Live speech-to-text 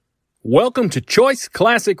Welcome to Choice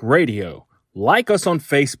Classic Radio. Like us on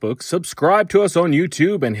Facebook, subscribe to us on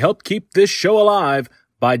YouTube, and help keep this show alive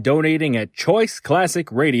by donating at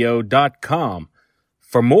choiceclassicradio.com.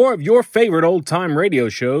 For more of your favorite old-time radio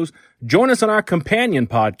shows, join us on our companion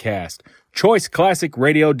podcast, Choice Classic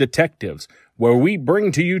Radio Detectives, where we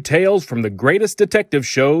bring to you tales from the greatest detective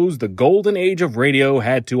shows the golden age of radio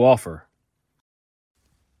had to offer.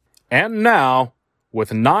 And now,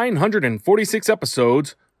 with 946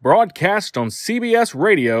 episodes, broadcast on CBS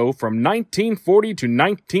Radio from 1940 to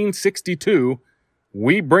 1962,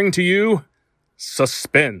 we bring to you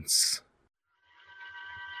Suspense.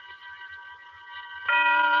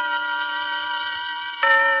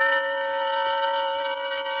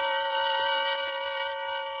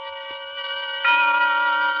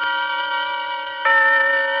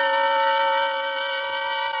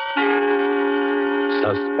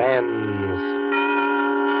 Suspense.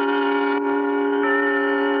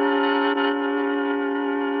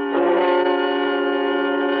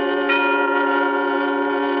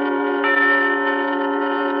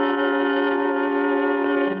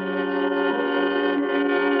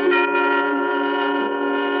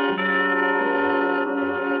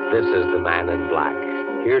 This is the Man in Black,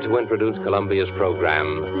 here to introduce Columbia's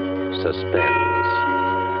program,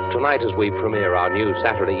 Suspense. Tonight, as we premiere our new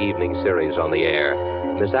Saturday evening series on the air,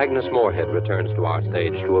 Miss Agnes Moorehead returns to our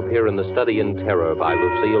stage to appear in The Study in Terror by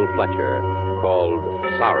Lucille Fletcher, called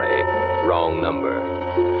Sorry, Wrong Number.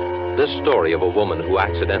 This story of a woman who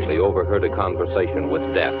accidentally overheard a conversation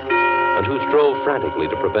with death and who strove frantically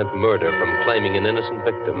to prevent murder from claiming an innocent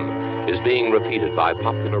victim is being repeated by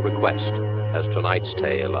popular request as tonight's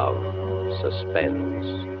tale of suspense.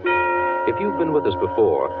 If you've been with us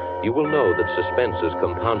before, you will know that suspense is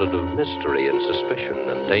compounded of mystery and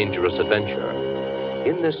suspicion and dangerous adventure.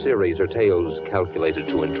 In this series are tales calculated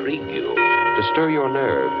to intrigue you, to stir your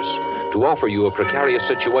nerves, to offer you a precarious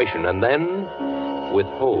situation, and then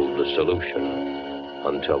withhold the solution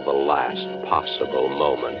until the last possible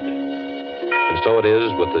moment. And so it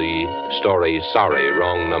is with the story Sorry,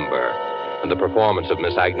 Wrong Number, and the performance of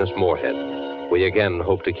Miss Agnes Moorehead. We again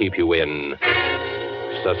hope to keep you in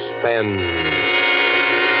suspense.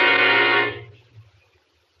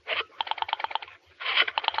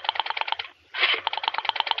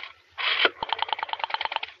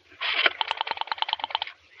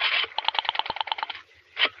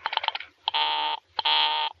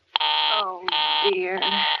 Oh, dear.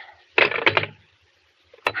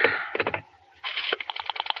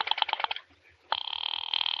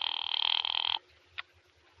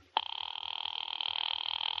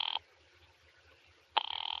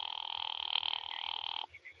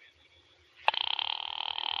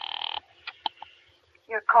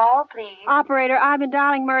 Your call, please. Operator, I've been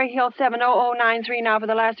dialing Murray Hill 70093 now for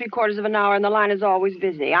the last 3/4 of an hour, and the line is always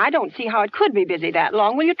busy. I don't see how it could be busy that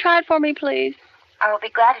long. Will you try it for me, please? I will be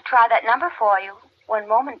glad to try that number for you. One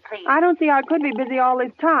moment, please. I don't see how it could be busy all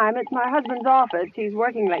this time. It's my husband's office. He's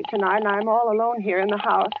working late tonight, and I'm all alone here in the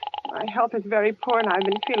house. My health is very poor, and I've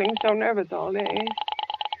been feeling so nervous all day.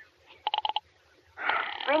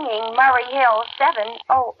 Ringing Murray Hill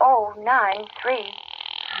 70093.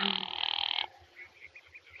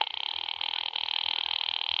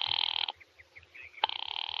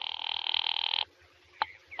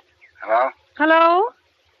 Hello? Hello?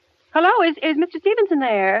 Hello, is Mr. Stevenson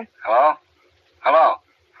there? Hello? Hello?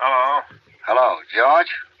 Hello. Hello,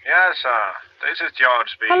 George? Yes, sir. This is George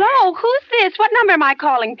speaking. Hello, who's this? What number am I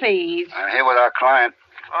calling, please? I'm here with our client.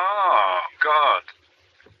 Oh, good.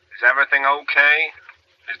 Is everything okay?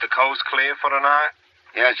 Is the coast clear for tonight?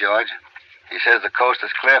 Yeah, George. He says the coast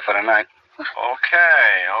is clear for tonight.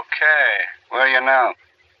 Okay. Where are you now?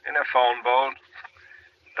 In a phone boat.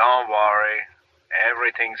 Don't worry.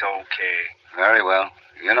 Everything's okay. Very well.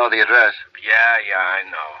 You know the address. Yeah, I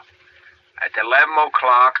know. At 11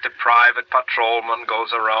 o'clock, the private patrolman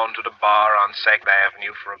goes around to the bar on 2nd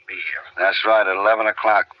Avenue for a beer. That's right, at 11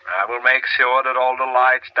 o'clock. I will make sure that all the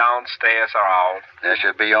lights downstairs are out. There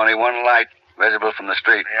should be only one light visible from the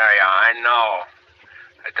street. Yeah, I know.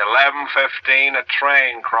 At 11:15, a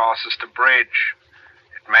train crosses the bridge.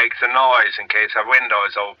 It makes a noise in case her window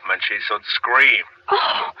is open and she should scream.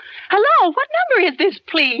 Oh, hello, what number is this,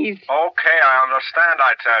 please? Okay, I understand,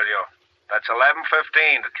 I tell you. That's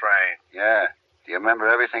 11:15, the train. Yeah. Do you remember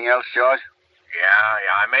everything else, George? Yeah,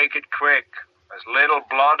 I make it quick. As little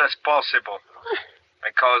blood as possible.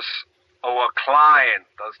 Because our client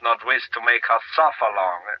does not wish to make her suffer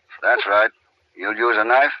long. That's right. You'll use a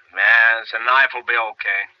knife? Yes, a knife will be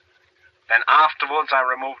okay. Then afterwards, I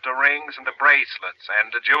remove the rings and the bracelets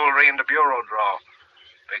and the jewelry in the bureau drawer.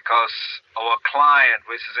 Because our client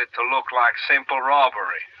wishes it to look like simple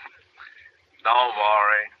robbery. Don't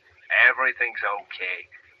worry. Everything's okay.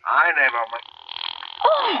 I never...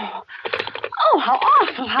 Oh! Oh, how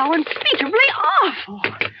awful, how unspeakably awful.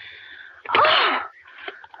 Oh!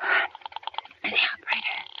 The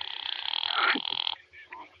operator.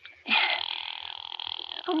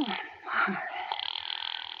 Oh.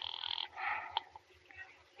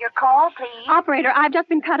 Your call, please. Operator, I've just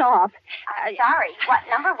been cut off. I'm sorry. What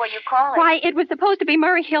number were you calling? Why, it was supposed to be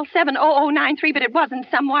Murray Hill 70093, but it wasn't.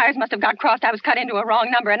 Some wires must have got crossed. I was cut into a wrong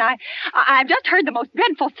number, and I've just heard the most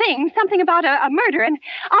dreadful thing, something about a murder, and,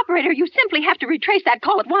 operator, you simply have to retrace that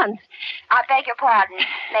call at once. I beg your pardon.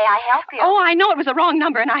 May I help you? Oh, I know it was a wrong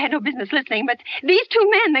number, and I had no business listening, but these two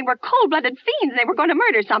men, they were cold-blooded fiends. They were going to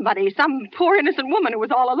murder somebody, some poor innocent woman who was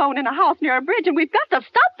all alone in a house near a bridge, and we've got to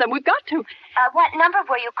stop them. We've got to. What number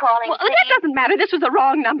were you calling, Well, please? that doesn't matter. This was a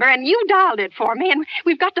wrong number, and you dialed it for me, and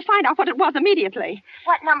we've got to find out what it was immediately.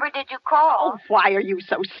 What number did you call? Oh, why are you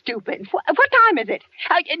so stupid? What time is it?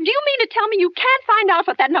 Do you mean to tell me you can't find out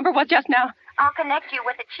what that number was just now? I'll connect you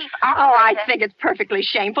with the chief Oh, operator. I think it's perfectly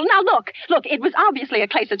shameful. Now, look, it was obviously a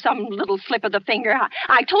case of some little slip of the finger.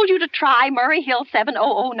 I told you to try Murray Hill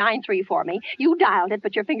 70093 for me. You dialed it,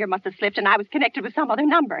 but your finger must have slipped, and I was connected with some other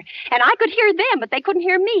number. And I could hear them, but they couldn't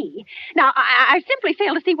hear me. Now, I simply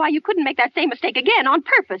fail to see why you couldn't make that same mistake again on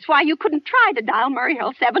purpose, why you couldn't try to dial Murray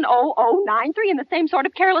Hill 70093 in the same sort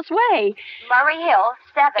of careless way. Murray Hill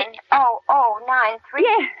 70093.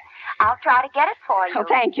 Yes. I'll try to get it for you. Oh,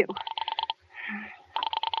 thank you.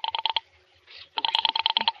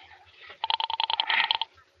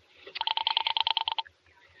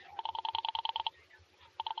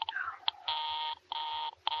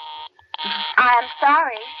 I'm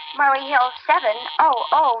sorry. Murray Hill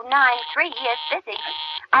 70093 is busy.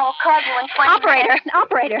 I will call you in 20 minutes.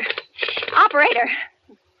 Operator.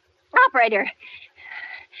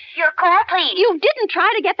 Your call, please. You didn't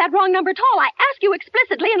try to get that wrong number at all. I asked you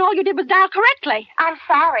explicitly, and all you did was dial correctly. I'm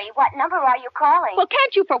sorry. What number are you calling? Well,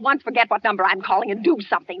 can't you for once forget what number I'm calling and do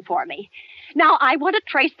something for me? Now, I want to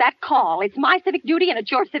trace that call. It's my civic duty, and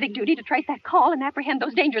it's your civic duty to trace that call and apprehend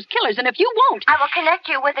those dangerous killers. And if you won't... I will connect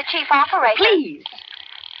you with the chief operator. Please.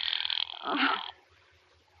 Oh,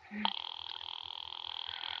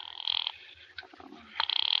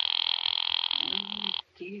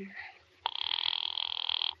 dear.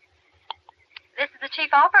 This is the chief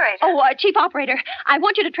operator. Oh, Chief Operator, I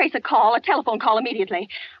want you to trace a telephone call immediately.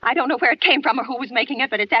 I don't know where it came from or who was making it,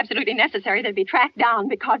 but it's absolutely necessary that it be tracked down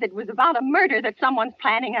because it was about a murder that someone's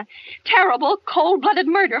planning, a terrible, cold-blooded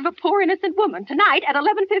murder of a poor innocent woman tonight at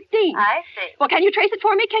 11:15. I see. Well, can you trace it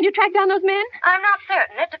for me? Can you track down those men? I'm not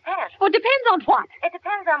certain. It depends. Well, depends on what? It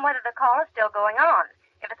depends on whether the call is still going on.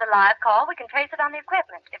 If it's a live call, we can trace it on the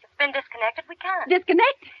equipment. If it's been disconnected, we can't.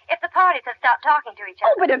 Disconnect? If the parties have stopped talking to each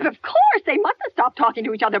Oh, other. but of course, they must have stopped talking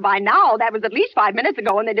to each other by now. That was at least 5 minutes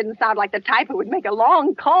ago, and they didn't sound like the type who would make a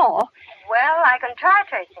long call. Well, I can try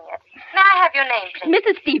tracing it. May I have your name, please?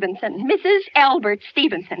 Mrs. Stevenson. Mrs. Albert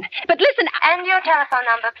Stevenson. But listen... And your telephone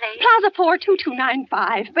number, please? Plaza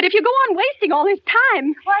 42295. But if you go on wasting all this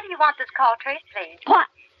time... Why do you want this call traced, please? What?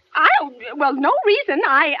 Well, no reason.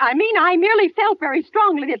 I mean, I merely felt very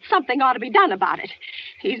strongly that something ought to be done about it.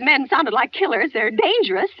 These men sounded like killers. They're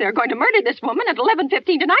dangerous. They're going to murder this woman at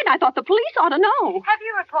 11:15 tonight. I thought the police ought to know. Have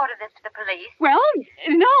you reported this to the police? Well,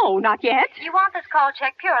 no, not yet. You want this call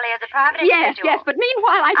checked purely as a private Yes, individual? yes, but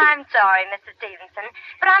meanwhile I'm sorry, Mrs. Stevenson,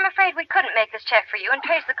 but I'm afraid we couldn't make this check for you and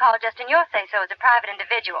trace the call just in your say-so as a private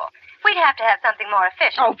individual. We'd have to have something more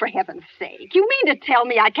official. Oh, for heaven's sake. You mean to tell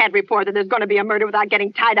me I can't report that there's going to be a murder without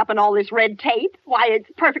getting tied up in all this red tape? Why, it's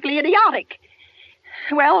perfectly idiotic.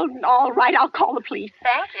 Well, all right, I'll call the police.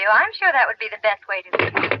 Thank you. I'm sure that would be the best way to do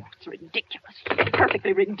it. It's ridiculous.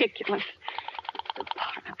 Perfectly ridiculous.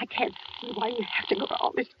 I can't see why you have to go to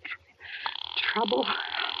all this trouble.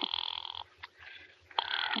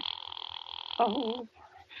 Oh.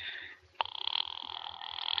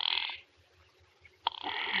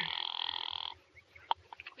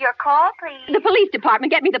 Your call, please. The police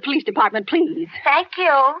department. Get me the police department, please. Thank you.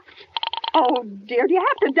 Oh, dear, do you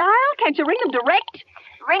have to dial? Can't you ring them direct?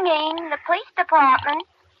 Ringing the police department.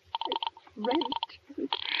 Right.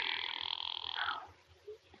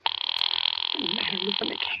 Listen,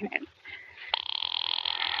 I can't.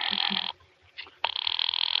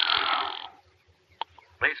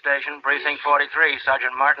 Police station, precinct 43.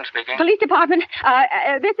 Sergeant Martin speaking. Police department.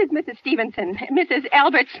 This is Mrs. Stevenson. Mrs.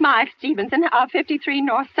 Albert Smythe Stevenson of 53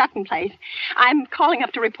 North Sutton Place. I'm calling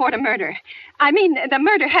up to report a murder. I mean, the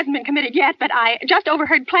murder hasn't been committed yet, but I just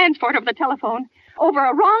overheard plans for it over the telephone. over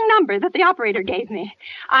a wrong number that the operator gave me.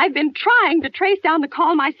 I've been trying to trace down the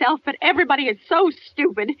call myself, but everybody is so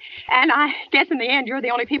stupid. And I guess in the end, you're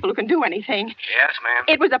the only people who can do anything. Yes, ma'am.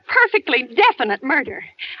 It was a perfectly definite murder.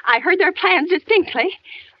 I heard their plans distinctly.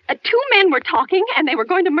 Two men were talking, and they were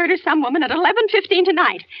going to murder some woman at 11:15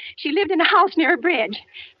 tonight. She lived in a house near a bridge.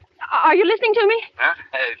 Are you listening to me? Huh?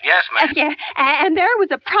 Yes, ma'am. Yeah, and there was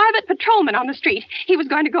a private patrolman on the street. He was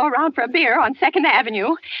going to go around for a beer on 2nd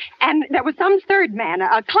Avenue, and there was some third man,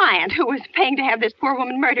 a client, who was paying to have this poor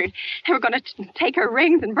woman murdered. They were going to take her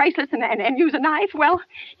rings and bracelets and use a knife. Well,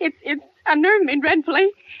 it's unnerved me dreadfully,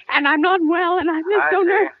 and I'm not well, and I'm just so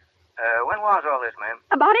nervous. When was all this, ma'am?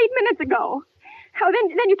 About 8 minutes ago. Oh, then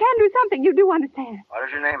you can do something. You do understand. What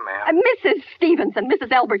is your name, ma'am? Mrs. Stevenson,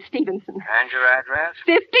 Mrs. Elbert Stevenson. And your address?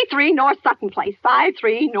 53 North Sutton Place.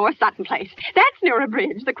 53 North Sutton Place. That's near a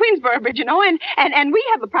bridge, the Queensboro Bridge, you know, and we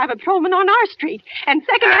have a private patrolman on our street. And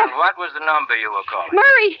what was the number you were calling?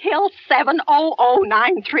 Murray Hill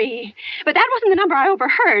 70093. But that wasn't the number I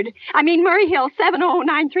overheard. I mean, Murray Hill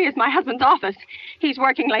 70093 is my husband's office. He's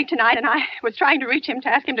working late tonight, and I was trying to reach him to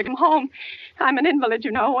ask him to come home. I'm an invalid,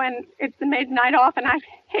 you know, and it's the maid's night off, and I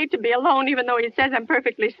hate to be alone, even though he says I'm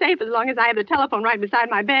perfectly safe as long as I have the telephone right beside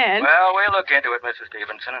my bed. Well, we'll look into it, Mrs.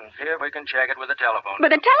 Stevenson, and see if we can check it with the telephone.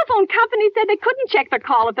 But the telephone company said they couldn't check the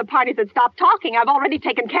call if the parties had stopped talking. I've already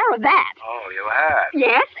taken care of that. Oh, you have?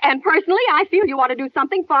 Yes, and personally, I feel you ought to do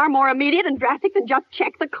something far more immediate and drastic than just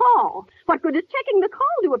check the call. What good is checking the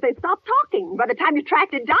call do if they stop talking? By the time you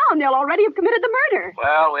tracked it down, they'll already have committed the murder.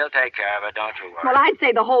 Well, we'll take care of it, don't you worry. Well, I'd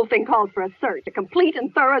say the whole thing calls for a search, a complete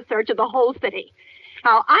and thorough search of the whole city.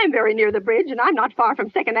 Now, I'm very near the bridge, and I'm not far from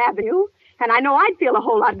 2nd Avenue. And I know I'd feel a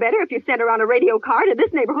whole lot better if you sent around a radio car to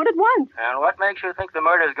this neighborhood at once. And what makes you think the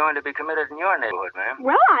murder is going to be committed in your neighborhood, ma'am?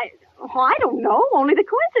 Well, I don't know. Only the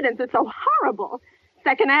coincidence is so horrible.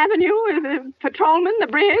 2nd Avenue, the patrolman, the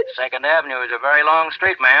bridge. 2nd Avenue is a very long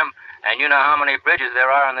street, ma'am. And you know how many bridges there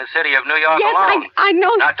are in the city of New York alone. Yes, I know.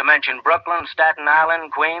 Not to mention Brooklyn, Staten Island,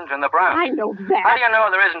 Queens, and the Bronx. I know that. How do you know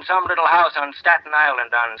there isn't some little house on Staten Island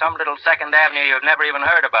on some little 2nd Avenue you've never even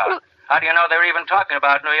heard about? Well, how do you know they're even talking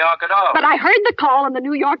about New York at all? But I heard the call on the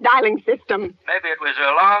New York dialing system. Maybe it was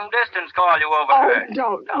a long-distance call you overheard.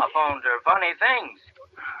 Oh, don't. Telephones are funny things.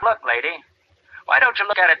 Look, lady, why don't you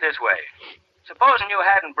look at it this way? Supposing you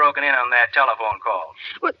hadn't broken in on that telephone call.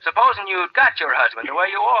 What? Supposing you'd got your husband the way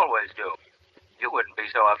you always do. You wouldn't be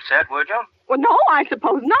so upset, would you? Well, no, I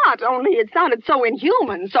suppose not. Only it sounded so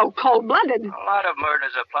inhuman, so cold-blooded. A lot of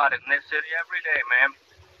murders are plotted in this city every day, ma'am.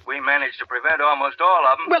 We manage to prevent almost all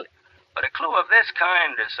of them. Well, but a clue of this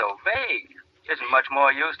kind is so vague. Isn't much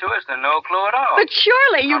more use to us than no clue at all. but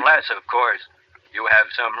surely you... Unless, of course, you have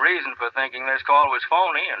some reason for thinking this call was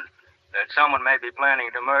phony and that someone may be planning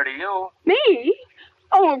to murder you. Me?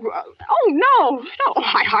 Oh, no. No,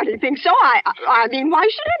 I hardly think so. I mean, why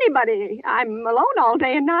should anybody? I'm alone all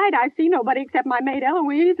day and night. I see nobody except my maid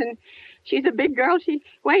Eloise, and she's a big girl. She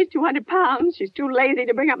weighs 200 pounds. She's too lazy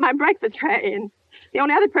to bring up my breakfast tray, and the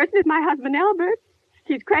only other person is my husband, Albert.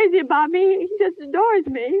 He's crazy about me. He just adores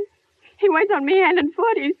me. He waits on me hand and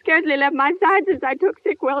foot. He's scarcely left my side since I took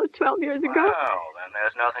sick 12 years ago. Well, then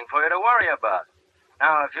there's nothing for you to worry about.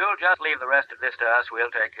 Now, if you'll just leave the rest of this to us, we'll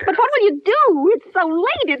take care But of it. what will you do? It's so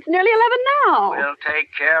late. It's nearly 11 now. We'll take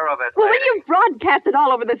care of it, Well, lady. will you broadcast it all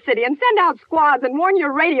over the city and send out squads and warn your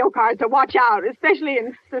radio cars to watch out, especially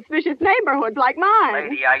in suspicious neighborhoods like mine?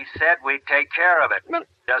 Lady, I said we'd take care of it. But-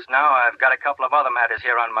 Just now, I've got a couple of other matters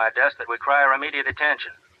here on my desk that require immediate attention.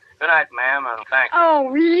 Good night, ma'am, and thank you.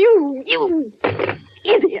 Oh, you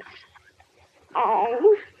idiot.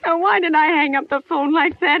 Oh, now why did I hang up the phone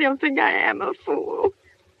like that? He'll think I am a fool.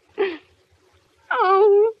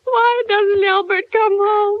 Oh, why doesn't Albert come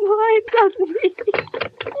home? Why doesn't he?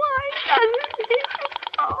 Why doesn't he?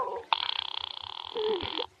 Oh.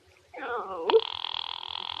 Oh.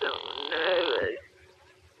 So nervous.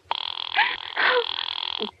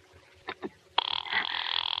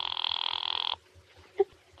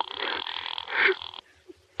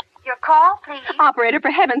 Your call, please. Operator,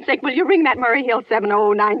 for heaven's sake, will you ring that Murray Hill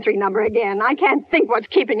 70093 number again? I can't think what's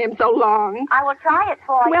keeping him so long. I will try it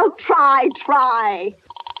for you. Well, try. I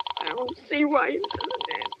don't see why he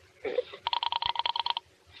doesn't.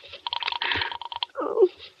 Oh.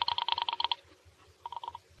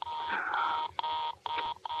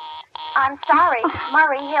 I'm sorry.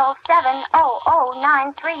 Murray Hill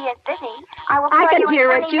 70093 is busy. I will call I you can in hear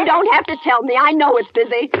 20 it. You minutes. don't have to tell me. I know it's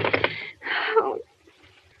busy. Oh,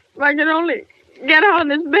 if I could only get out of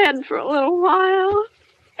this bed for a little while.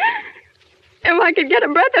 If I could get a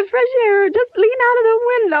breath of fresh air, just lean out of the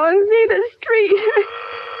window and see the street.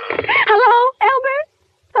 Hello, Albert?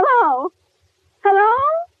 Hello?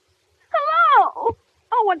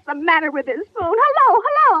 Oh, what's the matter with this phone? Hello,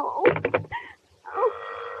 hello. Oh.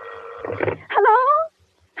 Hello?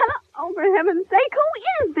 Hello? Oh, for heaven's sake,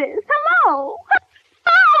 who is this? Hello?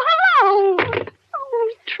 Oh, hello.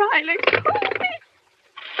 Oh, Triley.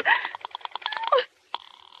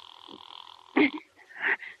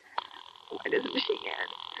 Why doesn't she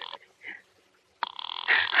answer?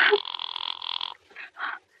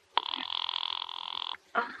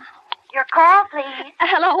 Your call, please.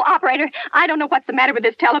 Hello, operator. I don't know what's the matter with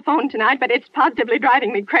this telephone tonight, but it's positively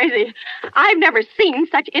driving me crazy. I've never seen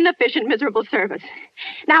such inefficient, miserable service.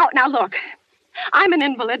 Now, look. I'm an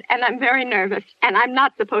invalid, and I'm very nervous, and I'm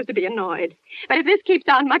not supposed to be annoyed. But if this keeps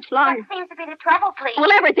on much longer... What seems to be the trouble, please?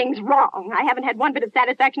 Well, everything's wrong. I haven't had one bit of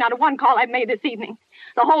satisfaction out of one call I've made this evening.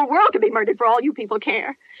 The whole world could be murdered for all you people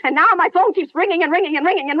care. And now my phone keeps ringing and ringing and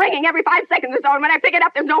ringing and ringing every 5 seconds or so, and when I pick it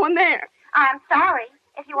up, there's no one there. I'm sorry.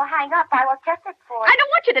 If you will hang up, I will test it for you. I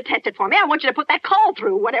don't want you to test it for me. I want you to put that call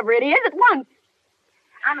through, whatever it is, at once.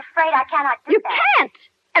 I'm afraid I cannot do You that. can't.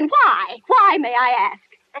 And why? Why, may I ask?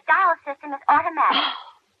 The dial system is automatic.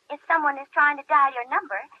 If someone is trying to dial your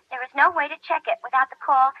number, there is no way to check it without the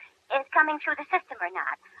call is coming through the system or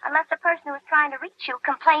not, unless the person who is trying to reach you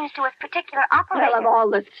complains to his particular operator. Well, of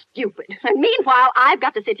all the stupid. And meanwhile, I've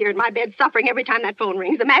got to sit here in my bed suffering every time that phone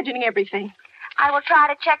rings, imagining everything. I will try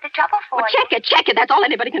to check the trouble for Well, you. check it. That's all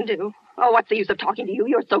anybody can do. Oh, what's the use of talking to you?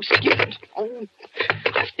 You're so stupid. Oh,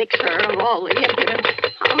 fix her of all the impudence.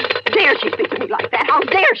 How dare she speak to me like that? How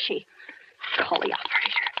dare she? Call the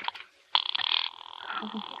operator.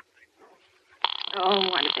 Oh,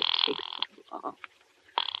 why does it take so long?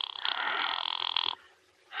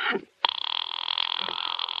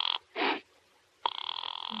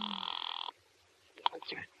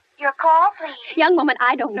 Your call, please. Young woman,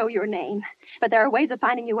 I don't know your name, but there are ways of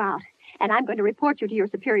finding you out. And I'm going to report you to your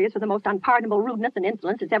superiors for the most unpardonable rudeness and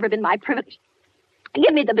insolence that's ever been my privilege.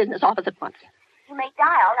 Give me the business office at once. You may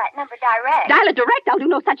dial that number direct. Dial it direct? I'll do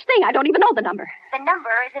no such thing. I don't even know the number. The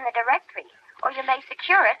number is in the directory, or you may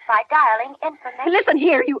secure it by dialing information. Listen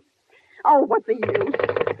here, you... Oh, what's the use?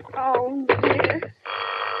 Oh, dear.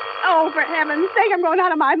 Oh, for heaven's sake, I'm going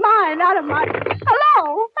out of my mind, out of my...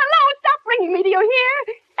 Hello? Hello? Stop ringing me, do you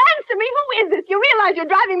hear? Answer me. Who is this? You realize you're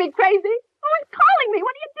driving me crazy? Who is calling me?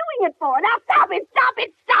 What are you doing it for? Now, stop it, stop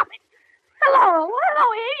it, stop it. Hello? Hello?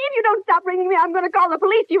 If you don't stop ringing me, I'm going to call the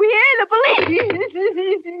police. You hear? The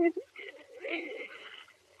police.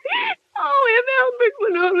 Oh, if Albert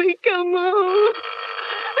would only come home.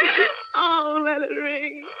 Oh, let it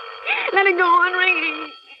ring. Let it go on ringing.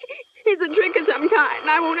 It's a trick of some kind.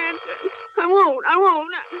 I won't answer. I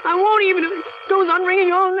won't even if it goes on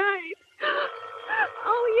ringing all night.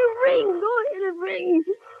 Oh, you ring. Go ahead and ring.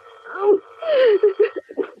 Oh.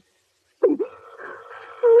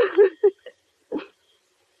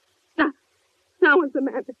 Now what's the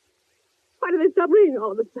matter? Why did they stop ringing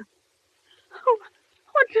all of a sudden? Oh,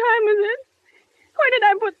 what time is it? Where did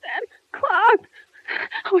I put that clock?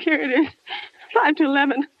 Oh, here it is. 5 to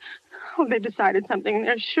 11. Oh, they've decided something.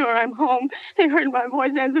 They're sure I'm home. They heard my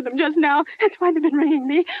voice answer them just now. That's why they've been ringing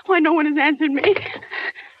me. Why no one has answered me.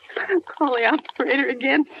 I'll call the operator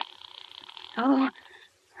again. Oh,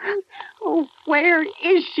 where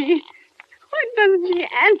is she? Why doesn't she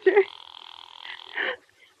answer?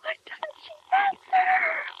 Why doesn't she answer?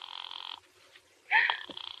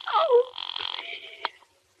 Oh, please.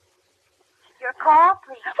 Your call,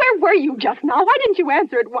 please. Where were you just now? Why didn't you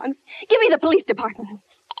answer at once? Give me the police department.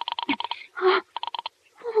 Oh,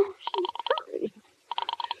 she's sorry.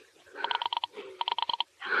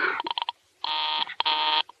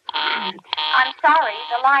 I'm sorry,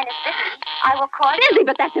 the line is busy. I will call you. Busy,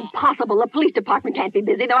 but that's impossible. The police department can't be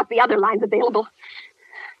busy. There must be other lines available.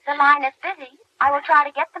 The line is busy. I will try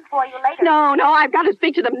to get them for you later. No, I've got to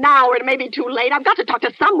speak to them now, or it may be too late. I've got to talk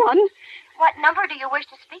to someone. What number do you wish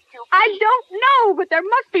to speak to, please? I don't know, but there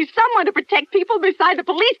must be someone to protect people beside the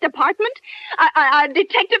police department. A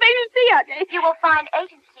detective agency. You will find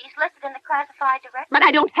agencies listed in the classified directory. But I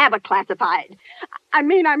don't have a classified. I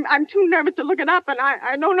mean, I'm too nervous to look it up, and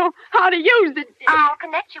I don't know how to use it. I'll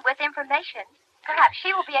connect you with information. Perhaps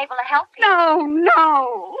she will be able to help you.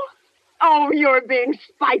 No. Oh, you're being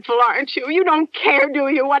spiteful, aren't you? You don't care, do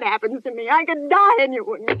you, what happens to me? I could die and you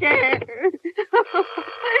wouldn't care.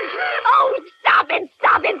 Oh, stop it.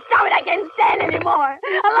 I can't stand anymore.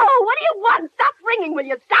 Hello, what do you want? Stop ringing, will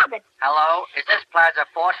you? Stop it. Hello, is this Plaza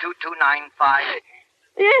 42295?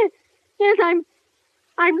 Yes,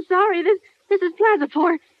 I'm sorry. This is Plaza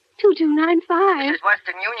 42295. This is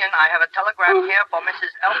Western Union. I have a telegram here for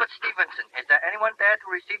Mrs. Albert Stevenson. Is there anyone there to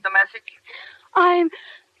receive the message? I'm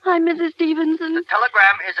Mrs. Stevenson. The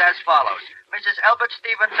telegram is as follows. Mrs. Albert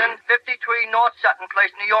Stevenson, 53 North Sutton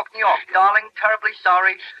Place, New York, New York. Darling, terribly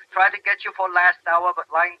sorry. Tried to get you for last hour,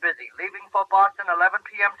 but line busy. Leaving for Boston 11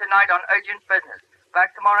 p.m. tonight on urgent business.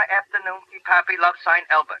 Back tomorrow afternoon. Keep happy. Love,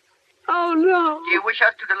 signed, Albert. Oh, no. Do you wish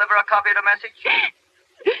us to deliver a copy of the message?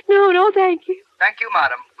 No, thank you. Thank you,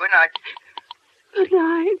 madam. Good night. Good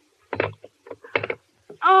night.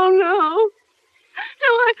 Oh, no. No,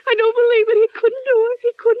 I don't believe it. He couldn't do it.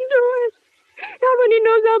 He couldn't do it. Not when he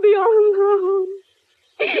knows I'll be all alone.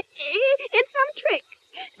 It's some trick.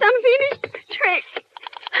 Some fiendish trick.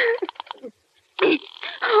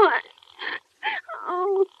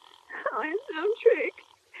 Oh, it's some trick.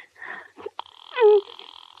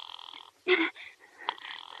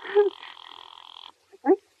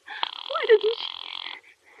 Why doesn't she...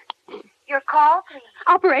 Your call, please.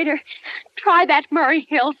 Operator, try that Murray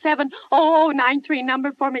Hill 70093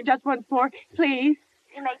 number for me just once more, please.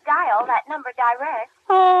 You may dial that number direct.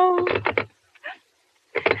 Oh.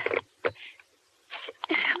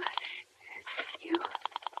 You.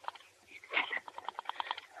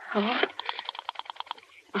 Oh.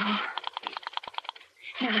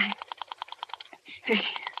 9. 3.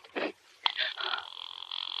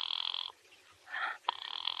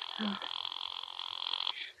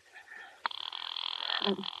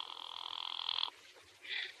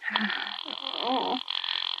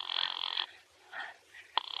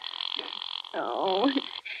 Oh,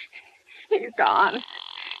 he's gone.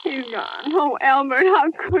 He's gone. Oh, Elmer,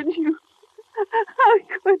 how could you? How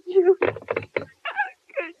could you? How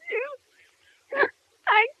could you?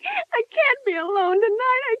 I can't be alone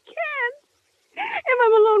tonight. I can't. If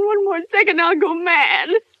I'm alone one more second, I'll go mad.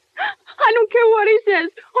 I don't care what he says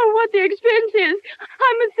or what the expense is.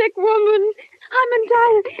 I'm a sick woman. I'm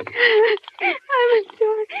tired. I'm tired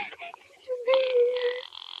to be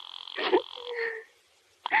here.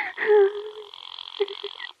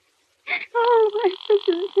 Oh, my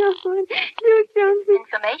sister Jocelyn. Do something.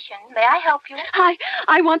 Information. May I help you?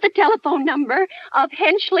 I want the telephone number of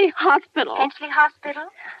Henchley Hospital. Henchley Hospital?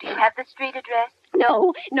 Do you have the street address?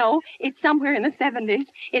 No. It's somewhere in the 70s.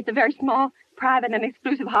 It's a very small, private, and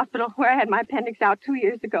exclusive hospital where I had my appendix out 2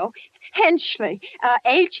 years ago. Henchley.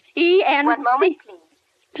 H-E-N... One moment, please.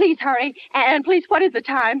 Please hurry. And please, what is the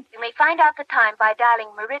time? You may find out the time by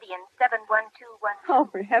dialing Meridian 71212. Oh,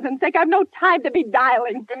 for heaven's sake, I've no time to be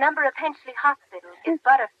dialing. The number of Henchley Hospital is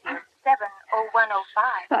Butterfield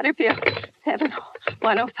 70105. Butterfield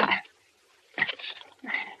 70105.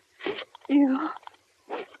 You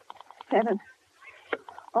 7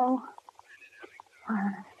 0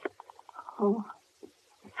 1 0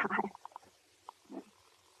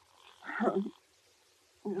 5.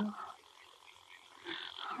 No.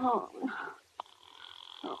 Oh.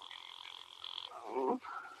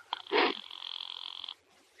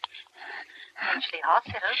 Henchley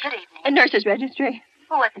Hospital, good evening. A nurse's registry.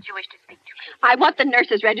 Who was it you wish to speak to, please? I want the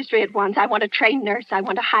nurse's registry at once. I want a trained nurse. I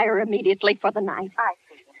want to hire her immediately for the night. I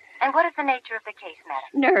see. And what is the nature of the case,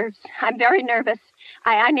 madam? Nerves. I'm very nervous.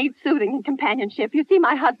 I need soothing and companionship. You see,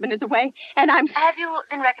 my husband is away, and I'm... Have you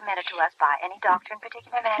been recommended to us by any doctor in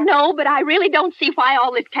particular, madam? No, but I really don't see why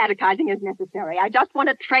all this catechizing is necessary. I just want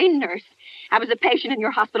a trained nurse. I was a patient in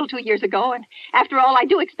your hospital 2 years ago, and after all, I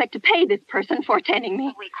do expect to pay this person for attending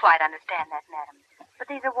me. We quite understand that, madam. But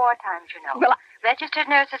these are war times, you know. Well, registered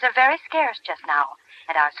nurses are very scarce just now,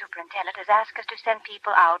 and our superintendent has asked us to send people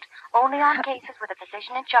out only on cases where the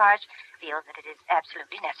physician in charge feels that it is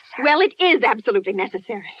absolutely necessary. Well, it is absolutely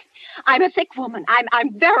necessary. I'm a sick woman.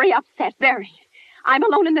 I'm very upset, very. I'm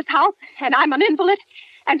alone in this house, and I'm an invalid,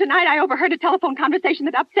 and tonight I overheard a telephone conversation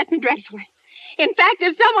that upset me dreadfully. In fact,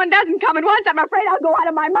 if someone doesn't come at once, I'm afraid I'll go out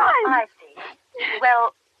of my mind. I see.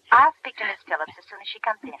 Well, I'll speak to Miss Phillips as soon as she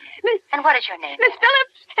comes in. And what is your name? Miss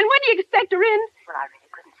Phillips? And when do you expect her in? Well, I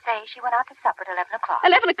really couldn't say. She went out to supper at 11 o'clock.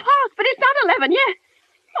 11 o'clock? But it's not 11 yet.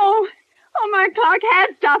 Oh, my clock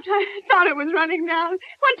has stopped. I thought it was running down.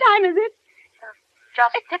 What time is it?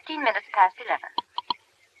 Just 15 minutes past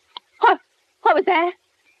 11. What was that?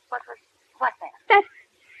 What, ma'am?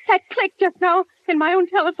 That click just now in my own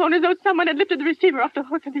telephone as though someone had lifted the receiver off the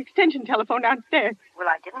hook of the extension telephone downstairs. Well,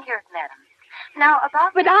 I didn't hear it, madam. Now,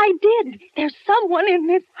 about... But I did. There's someone in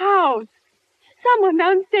this house. Someone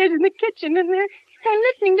downstairs in the kitchen, and they're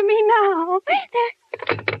listening to me now.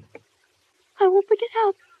 I won't pick it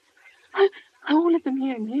up. I won't let them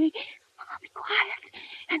hear me. I'll be quiet,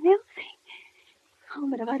 and they'll see. Oh,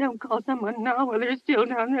 but if I don't call someone now while they're still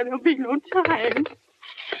down there, there'll be no time.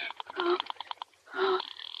 Oh, I've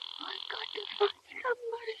got to find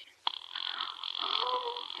somebody.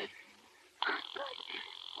 Oh, but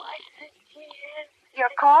why is it here?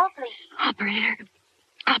 Your call, please.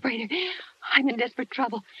 Operator, I'm in desperate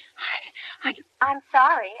trouble. I'm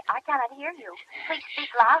sorry. I cannot hear you. Please speak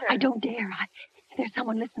louder. I don't dare. There's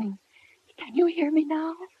someone listening. Can you hear me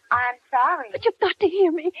now? I'm sorry. But you've got to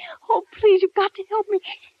hear me. Oh, please, you've got to help me.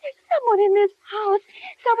 There's someone in this house.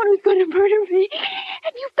 Someone who's going to murder me.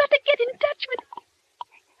 And you've got to get in touch with...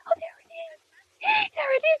 Oh, there it is.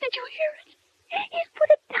 There it is. Did you hear it? He's put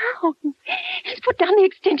it down. He's put down the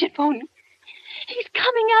extension phone. He's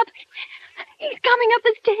coming up. He's coming up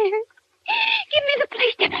the stairs. Give me the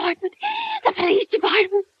police department. The police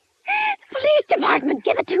department. The police department.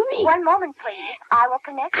 Give it to me. One moment, please. I will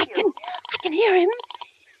connect you. I can hear him.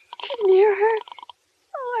 He's near her.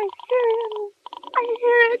 Oh, I hear him. I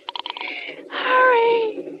hear it. Hurry.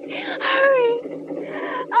 Hurry.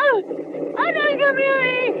 Oh, don't come near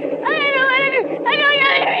me. I don't want to do. I don't want to do.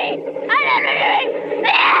 I don't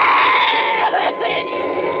want to do.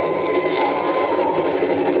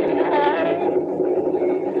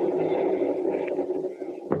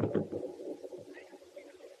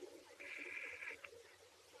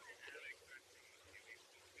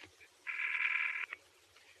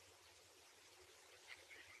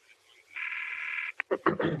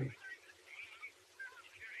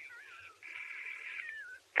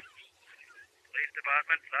 Police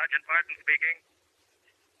Department, Sergeant Martin speaking.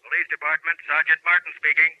 Police Department, Sergeant Martin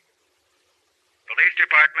speaking. Police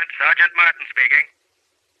Department, Sergeant Martin speaking.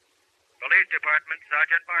 Police Department,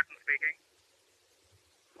 Sergeant Martin speaking.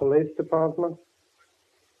 Police Department?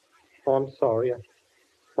 Oh, I'm sorry. I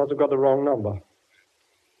must have got the wrong number.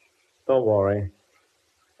 Don't worry.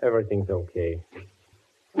 Everything's okay.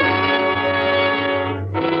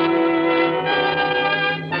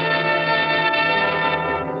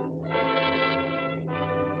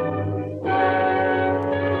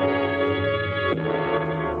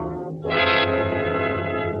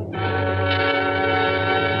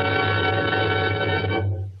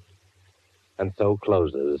 And so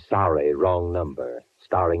closes Sorry, Wrong Number,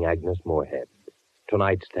 starring Agnes Moorehead.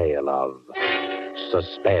 Tonight's tale of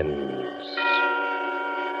suspense.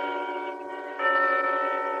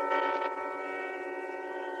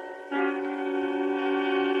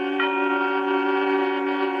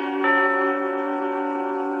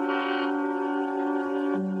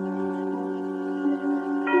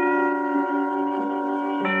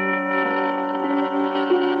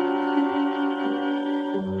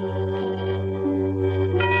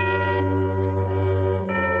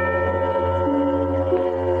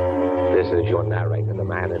 This is your narrator, the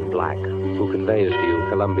man in black, who conveys to you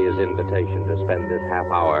Columbia's invitation to spend this half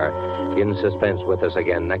hour in suspense with us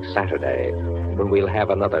again next Saturday, when we'll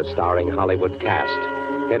have another starring Hollywood cast,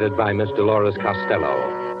 headed by Miss Dolores Costello,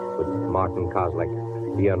 with Martin Koslick,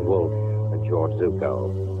 Ian Wolfe, and George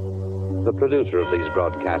Zucco. The producer of these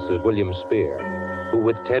broadcasts is William Spear, who,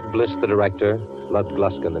 with Ted Bliss, the director, Lud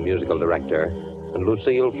Gluskin, the musical director, and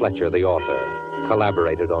Lucille Fletcher, the author,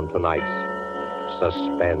 collaborated on tonight's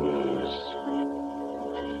Suspense.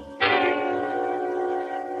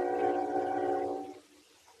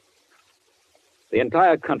 The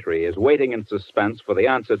entire country is waiting in suspense for the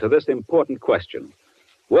answer to this important question.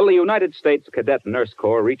 Will the United States Cadet Nurse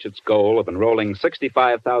Corps reach its goal of enrolling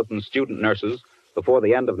 65,000 student nurses before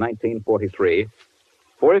the end of 1943?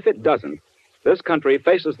 For if it doesn't, this country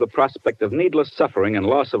faces the prospect of needless suffering and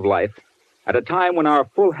loss of life at a time when our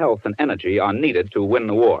full health and energy are needed to win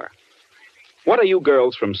the war. What are you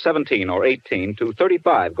girls from 17 or 18 to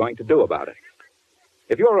 35 going to do about it?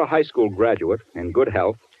 If you're a high school graduate in good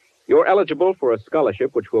health, you're eligible for a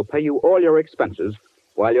scholarship which will pay you all your expenses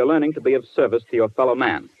while you're learning to be of service to your fellow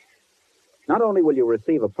man. Not only will you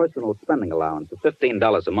receive a personal spending allowance of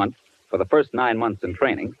 $15 a month for the first 9 months in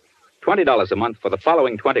training, $20 a month for the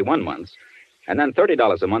following 21 months, and then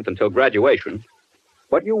 $30 a month until graduation,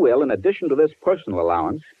 but you will, in addition to this personal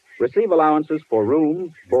allowance, receive allowances for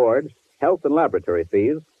room, board, health and laboratory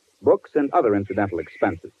fees, books, and other incidental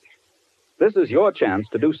expenses. This is your chance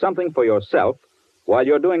to do something for yourself while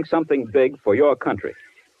you're doing something big for your country.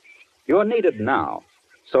 You're needed now,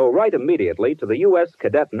 so write immediately to the U.S.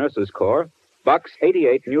 Cadet Nurses Corps, Box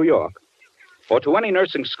 88, New York, or to any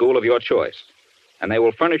nursing school of your choice, and they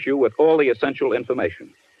will furnish you with all the essential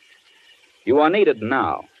information. You are needed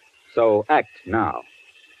now, so act now.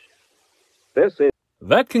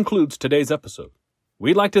 That concludes today's episode.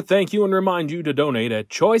 We'd like to thank you and remind you to donate at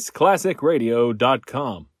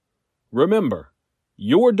choiceclassicradio.com. Remember,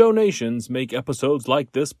 your donations make episodes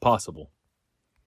like this possible.